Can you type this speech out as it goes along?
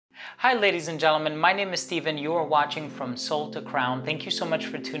Hi ladies and gentlemen, my name is Steven. You are watching From Soul to Crown. Thank you so much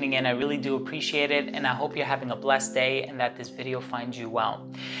for tuning in. I really do appreciate it, and I hope you're having a blessed day and that this video finds you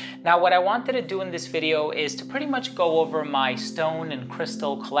well. Now, what I wanted to do in this video is to pretty much go over my stone and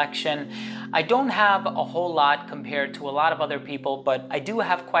crystal collection. I don't have a whole lot compared to a lot of other people, but I do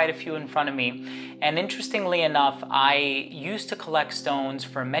have quite a few in front of me. And interestingly enough, I used to collect stones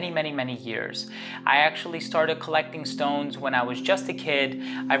for many years. I actually started collecting stones when I was just a kid.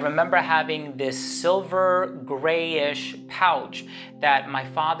 I remember having this silver grayish pouch that my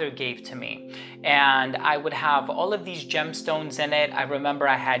father gave to me, and I would have all of these gemstones in it. I remember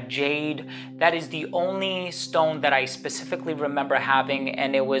I had jade. That is the only stone that I specifically remember having,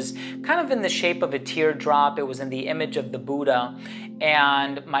 and it was kind of in the shape of a teardrop. It was in the image of the Buddha,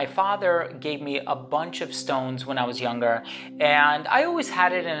 and my father gave me a bunch of stones when I was younger, and I always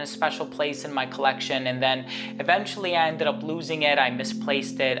had it in a special place in my collection, and then eventually I ended up losing it. I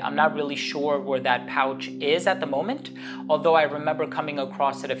misplaced it. I'm not really sure where that pouch is at the moment, although I remember coming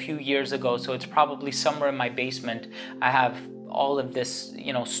across it a few years ago, so it's probably somewhere in my basement. I have all of this,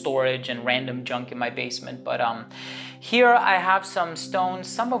 storage and random junk in my basement. But here I have some stones,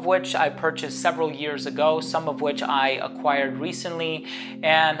 some of which I purchased several years ago, some of which I acquired recently.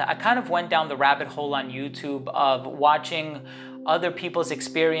 And I kind of went down the rabbit hole on YouTube of watching other people's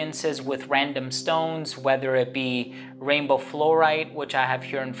experiences with random stones, whether it be rainbow fluorite, which I have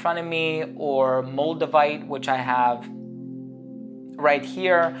here in front of me, or Moldavite, which I have right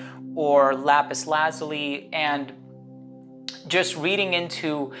here, or lapis lazuli, and just reading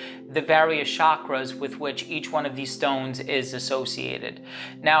into the various chakras with which each one of these stones is associated.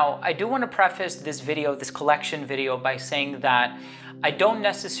 Now, I do want to preface this video, this collection video, by saying that I don't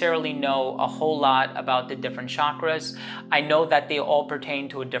necessarily know a whole lot about the different chakras. I know that they all pertain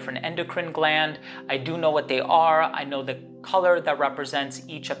to a different endocrine gland. I do know what they are. I know the color that represents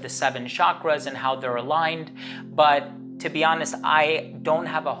each of the 7 chakras and how they're aligned. But to be honest, I don't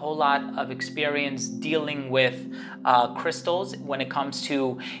have a whole lot of experience dealing with crystals when it comes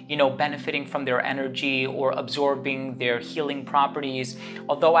to, benefiting from their energy or absorbing their healing properties.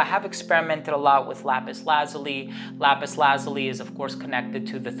 Although I have experimented a lot with lapis lazuli. Lapis lazuli is, of course, connected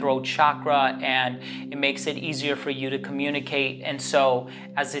to the throat chakra, and it makes it easier for you to communicate. And so,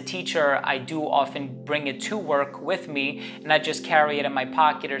 as a teacher, I do often bring it to work with me, and I just carry it in my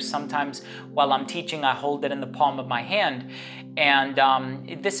pocket, or sometimes while I'm teaching, I hold it in the palm of my hand. And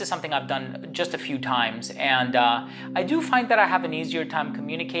this is something I've done just a few times, and I do find that I have an easier time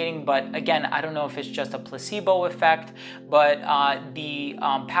communicating. But again, I don't know if it's just a placebo effect, but the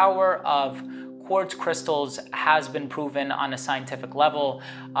power of quartz crystals has been proven on a scientific level.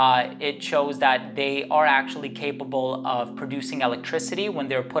 It shows that they are actually capable of producing electricity when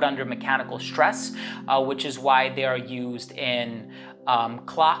they're put under mechanical stress, which is why they are used in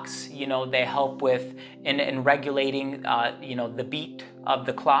clocks. They help with in regulating the beat of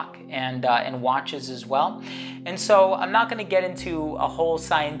the clock, and watches as well. And so I'm not going to get into a whole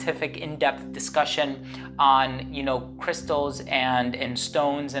scientific in-depth discussion on crystals and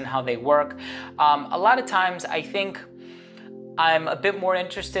stones and how they work. A lot of times I think I'm a bit more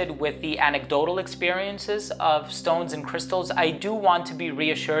interested with the anecdotal experiences of stones and crystals. I do want to be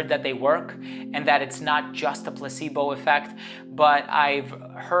reassured that they work and that it's not just a placebo effect, but I've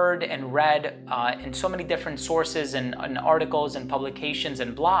heard and read in so many different sources and articles and publications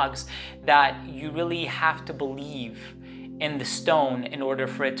and blogs that you really have to believe in the stone in order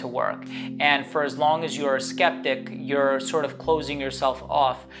for it to work. And for as long as you're a skeptic, you're sort of closing yourself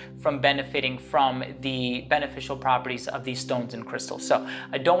off from benefiting from the beneficial properties of these stones and crystals. So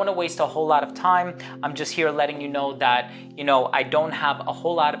I don't want to waste a whole lot of time. I'm just here letting you know that, I don't have a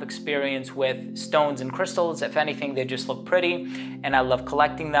whole lot of experience with stones and crystals. If anything, they just look pretty, and I love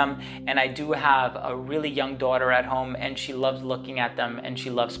collecting them. And I do have a really young daughter at home, and she loves looking at them, and she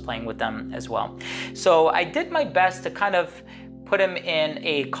loves playing with them as well. So I did my best to kind of put them in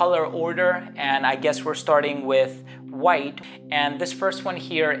a color order, and I guess we're starting with white. And this first one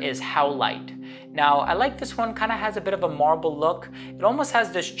here is howlite. Now, I like this one. Kind of has a bit of a marble look. It almost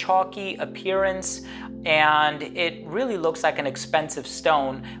has this chalky appearance, and it really looks like an expensive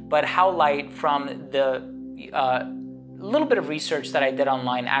stone. But howlite, from the little bit of research that I did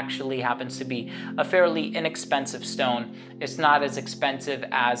online, actually happens to be a fairly inexpensive stone. It's not as expensive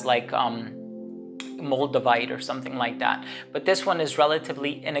as like Moldavite or something like that, but this one is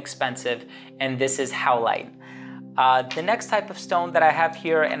relatively inexpensive, and this is howlite. The next type of stone that I have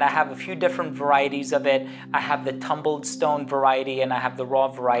here, and I have a few different varieties of it. I have the tumbled stone variety and I have the raw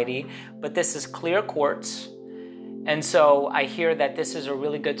variety, but this is clear quartz. And so I hear that this is a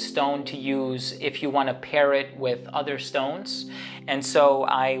really good stone to use if you want to pair it with other stones. And so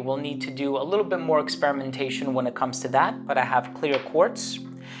I will need to do a little bit more experimentation when it comes to that, but I have clear quartz.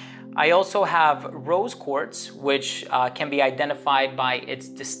 I also have rose quartz, which can be identified by its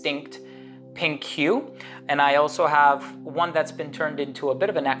distinct pink hue. And I also have one that's been turned into a bit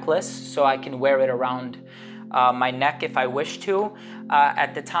of a necklace, so I can wear it around my neck if I wish to.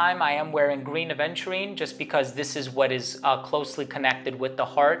 At the time, I am wearing green aventurine just because this is what is closely connected with the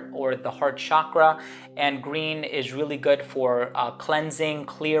heart, or the heart chakra. And green is really good for cleansing,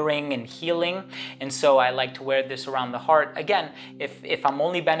 clearing, and healing. And so I like to wear this around the heart. Again, if I'm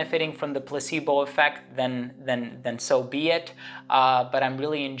only benefiting from the placebo effect, then so be it. But I'm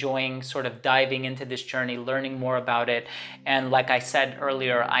really enjoying sort of diving into this journey, learning more about it. And like I said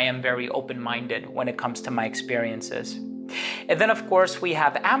earlier, I am very open-minded when it comes to my experiences. And then of course we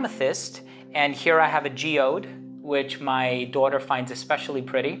have amethyst, and here I have a geode, which my daughter finds especially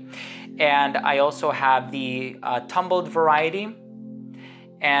pretty. And I also have the tumbled variety,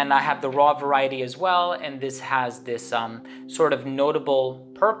 and I have the raw variety as well, and this has this sort of notable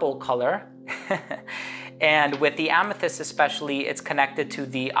purple color. And with the amethyst especially, it's connected to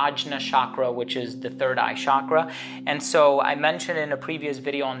the Ajna chakra, which is the third eye chakra. And so I mentioned in a previous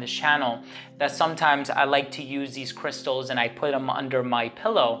video on this channel that sometimes I like to use these crystals and I put them under my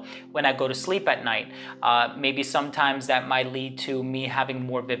pillow when I go to sleep at night. Maybe sometimes that might lead to me having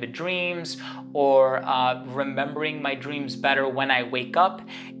more vivid dreams, or remembering my dreams better when I wake up.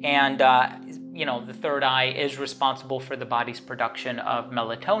 And you know, the third eye is responsible for the body's production of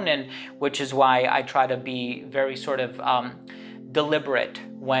melatonin, which is why I try to be very sort of deliberate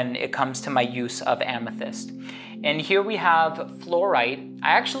when it comes to my use of amethyst. And here we have fluorite. I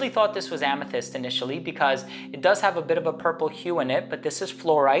actually thought this was amethyst initially because it does have a bit of a purple hue in it, but this is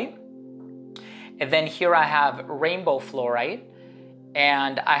fluorite. And then here I have rainbow fluorite,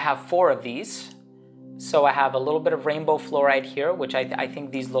 and I have 4 of these. So I have a little bit of rainbow fluorite here, which I think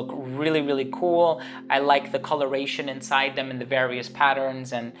these look really, really cool. I like the coloration inside them and the various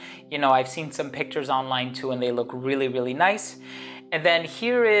patterns. And, you know, I've seen some pictures online too, and they look really, really nice. And then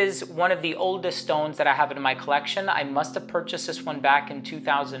here is one of the oldest stones that I have in my collection. I must have purchased this one back in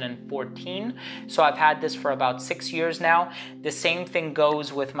 2014. So I've had this for about 6 years now. The same thing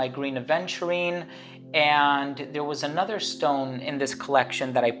goes with my green aventurine. And there was another stone in this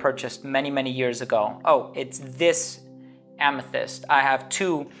collection that I purchased many, many years ago. Oh, it's this amethyst. I have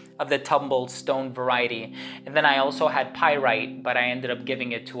 2 of the tumbled stone variety. And then I also had pyrite, but I ended up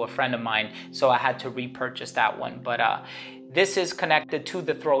giving it to a friend of mine, so I had to repurchase that one. But this is connected to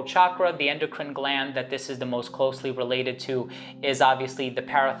the throat chakra. The endocrine gland that this is the most closely related to is obviously the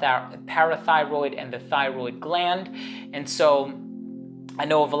parathyroid and the thyroid gland. And so I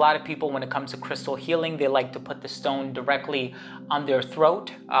know of a lot of people, when it comes to crystal healing, they like to put the stone directly on their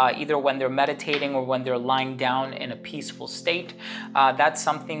throat, either when they're meditating or when they're lying down in a peaceful state. That's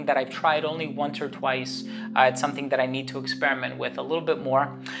something that I've tried only once or twice. It's something that I need to experiment with a little bit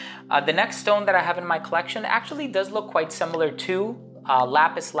more. The next stone that I have in my collection actually does look quite similar to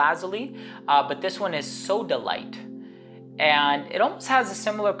lapis lazuli, but this one is sodalite. And it almost has a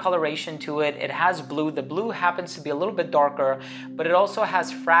similar coloration to it. It has blue. The blue happens to be a little bit darker, but it also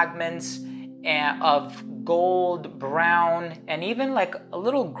has fragments of gold, brown, and even like a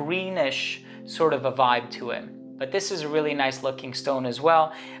little greenish sort of a vibe to it. But this is a really nice looking stone as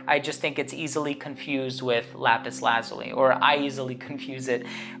well. I just think it's easily confused with lapis lazuli, or I easily confuse it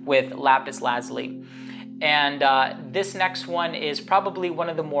with lapis lazuli. And this next one is probably one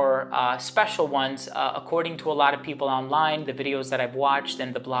of the more special ones, according to a lot of people online, the videos that I've watched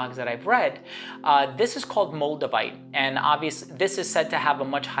and the blogs that I've read. This is called Moldavite, and obviously this is said to have a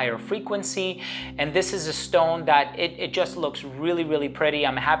much higher frequency. And this is a stone that it just looks really, really pretty.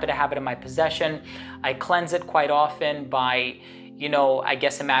 I'm happy to have it in my possession. I cleanse it quite often by, you know, I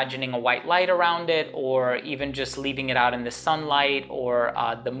guess imagining a white light around it, or even just leaving it out in the sunlight or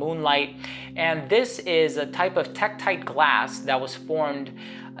the moonlight. And this is a type of tektite glass that was formed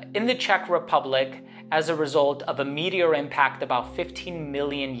in the Czech Republic as a result of a meteor impact about 15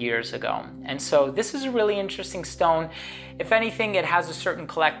 million years ago. And so this is a really interesting stone. If anything, it has a certain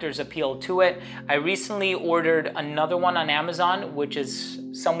collector's appeal to it. I recently ordered another one on Amazon, which is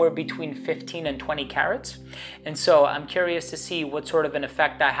somewhere between 15 and 20 carats. And so I'm curious to see what sort of an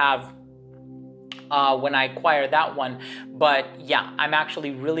effect I have when I acquire that one. But yeah, I'm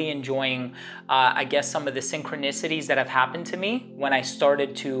actually really enjoying, I guess, some of the synchronicities that have happened to me when I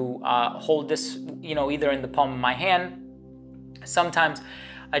started to hold this, you know, either in the palm of my hand. Sometimes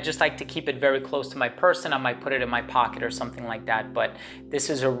I just like to keep it very close to my person. I might put it in my pocket or something like that. But this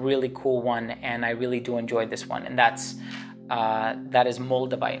is a really cool one, and I really do enjoy this one. And that is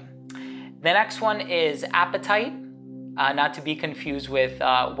Moldavite. The next one is apatite. not to be confused with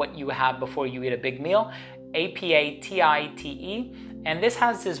what you have before you eat a big meal. Apatite, and this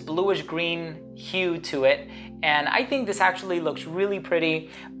has this bluish green hue to it, and I think this actually looks really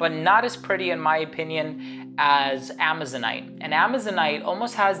pretty, but not as pretty in my opinion as Amazonite. And Amazonite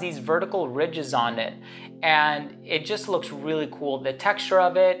almost has these vertical ridges on it, and it just looks really cool. The texture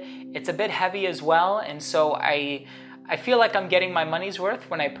of it, it's a bit heavy as well, and so I feel like I'm getting my money's worth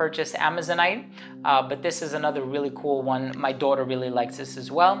when I purchased Amazonite, but this is another really cool one. My daughter really likes this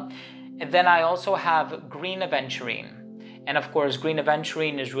as well. And then I also have green aventurine. And of course, green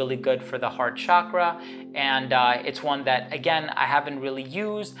aventurine is really good for the heart chakra. And it's one that, again, I haven't really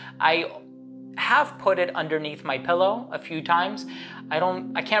used. I have put it underneath my pillow a few times.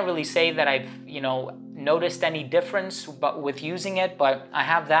 I can't really say that I've, noticed any difference with using it, but I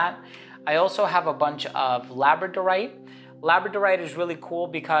have that. I also have a bunch of labradorite. Labradorite is really cool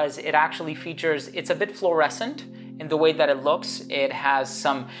because it actually features, it's a bit fluorescent in the way that it looks. It has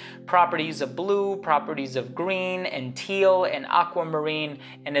some properties of blue, properties of green and teal and aquamarine,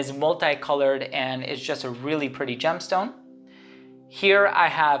 and is multicolored, and it's just a really pretty gemstone. Here I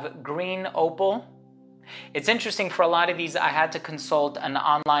have green opal. It's interesting, for a lot of these I had to consult an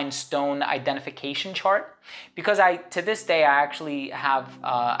online stone identification chart because to this day I actually have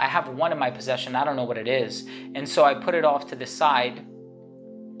I have one in my possession. I don't know what it is, and so I put it off to the side.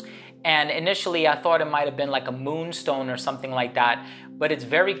 And initially I thought it might have been like a moonstone or something like that, but it's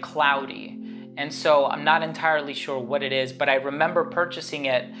very cloudy. And so I'm not entirely sure what it is, but I remember purchasing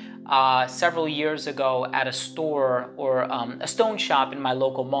it several years ago at a store or a stone shop in my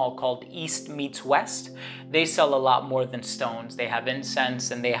local mall called East Meets West. They sell a lot more than stones. They have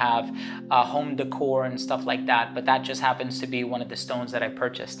incense and they have home decor and stuff like that, but that just happens to be one of the stones that I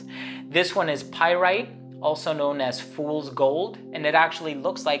purchased. This one is pyrite, also known as fool's gold, and it actually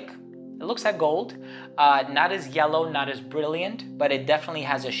looks like gold, not as yellow, not as brilliant, but it definitely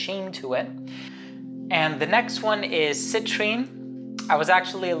has a sheen to it. And the next one is citrine. I was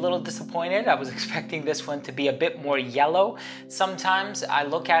actually a little disappointed. I was expecting this one to be a bit more yellow. Sometimes I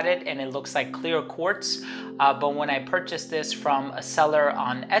look at it and it looks like clear quartz, but when I purchased this from a seller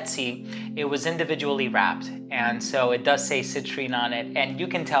on Etsy, it was individually wrapped. And so it does say citrine on it, and you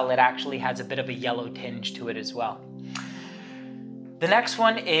can tell it actually has a bit of a yellow tinge to it as well. The next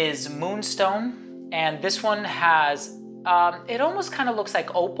one is moonstone, and this one has, it almost kind of looks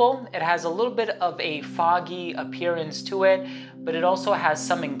like opal. It has a little bit of a foggy appearance to it, but it also has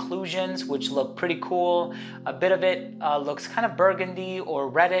some inclusions which look pretty cool. A bit of it looks kind of burgundy or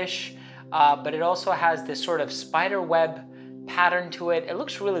reddish, but it also has this sort of spider web pattern to it. It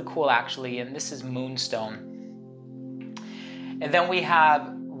looks really cool actually, and this is moonstone. And then we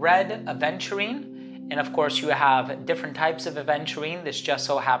have red aventurine. And of course you have different types of aventurine. This just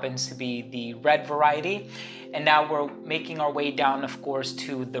so happens to be the red variety. And now we're making our way down, of course,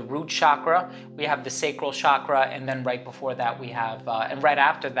 to the root chakra. We have the sacral chakra, and then right before that we have, and right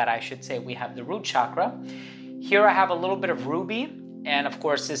after that I should say, we have the root chakra. Here I have a little bit of ruby. And of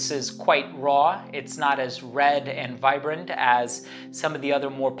course this is quite raw. It's not as red and vibrant as some of the other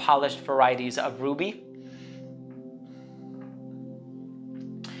more polished varieties of ruby.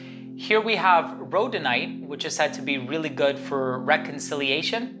 Here we have rhodonite, which is said to be really good for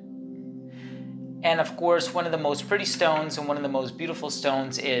reconciliation. And of course, one of the most pretty stones and one of the most beautiful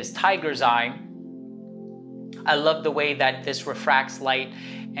stones is tiger's eye. I love the way that this refracts light,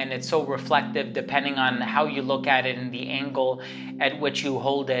 and it's so reflective depending on how you look at it and the angle at which you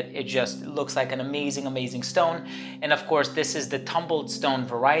hold it. It just looks like an amazing, amazing stone. And of course, this is the tumbled stone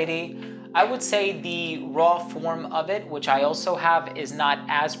variety. I would say the raw form of it, which I also have, is not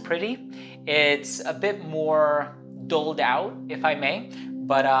as pretty. It's a bit more dulled out, if I may.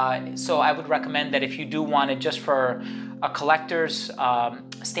 But so I would recommend that if you do want it just for a collector's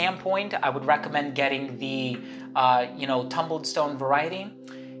standpoint, I would recommend getting the tumbled stone variety.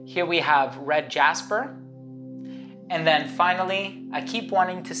 Here we have red jasper. And then finally, I keep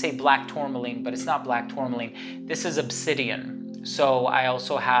wanting to say black tourmaline, but it's not black tourmaline. This is obsidian. So I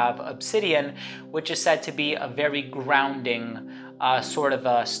also have obsidian, which is said to be a very grounding sort of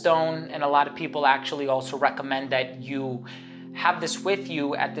a stone. And a lot of people actually also recommend that you have this with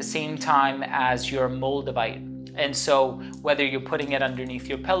you at the same time as your Moldavite. And so whether you're putting it underneath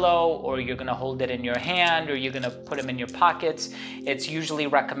your pillow or you're gonna hold it in your hand or you're gonna put them in your pockets, it's usually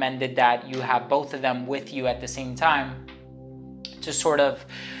recommended that you have both of them with you at the same time to sort of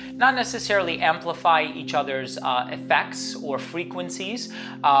not necessarily amplify each other's effects or frequencies,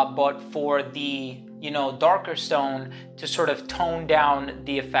 but for the darker stone to sort of tone down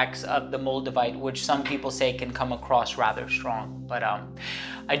the effects of the Moldavite, which some people say can come across rather strong. But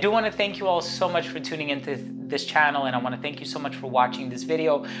I do want to thank you all so much for tuning into this channel, and I want to thank you so much for watching this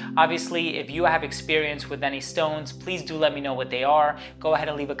video. Obviously, if you have experience with any stones, please do let me know what they are. Go ahead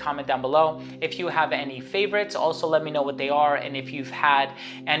and leave a comment down below. If you have any favorites, also let me know what they are. And if you've had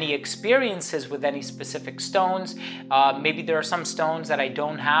any experiences with any specific stones, maybe there are some stones that I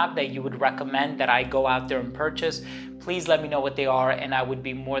don't have that you would recommend that I go out there and purchase, please let me know what they are, and I would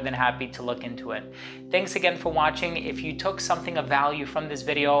be more than happy to look into it. Thanks again for watching. If you took something of value from this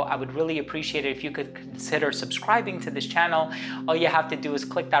video, I would really appreciate it if you could consider subscribing to this channel. All you have to do is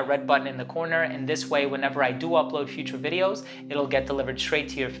click that red button in the corner, and this way, whenever I do upload future videos, it'll get delivered straight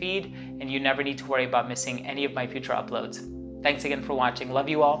to your feed, and you never need to worry about missing any of my future uploads. Thanks again for watching. Love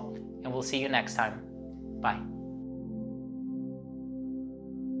you all, and we'll see you next time. Bye.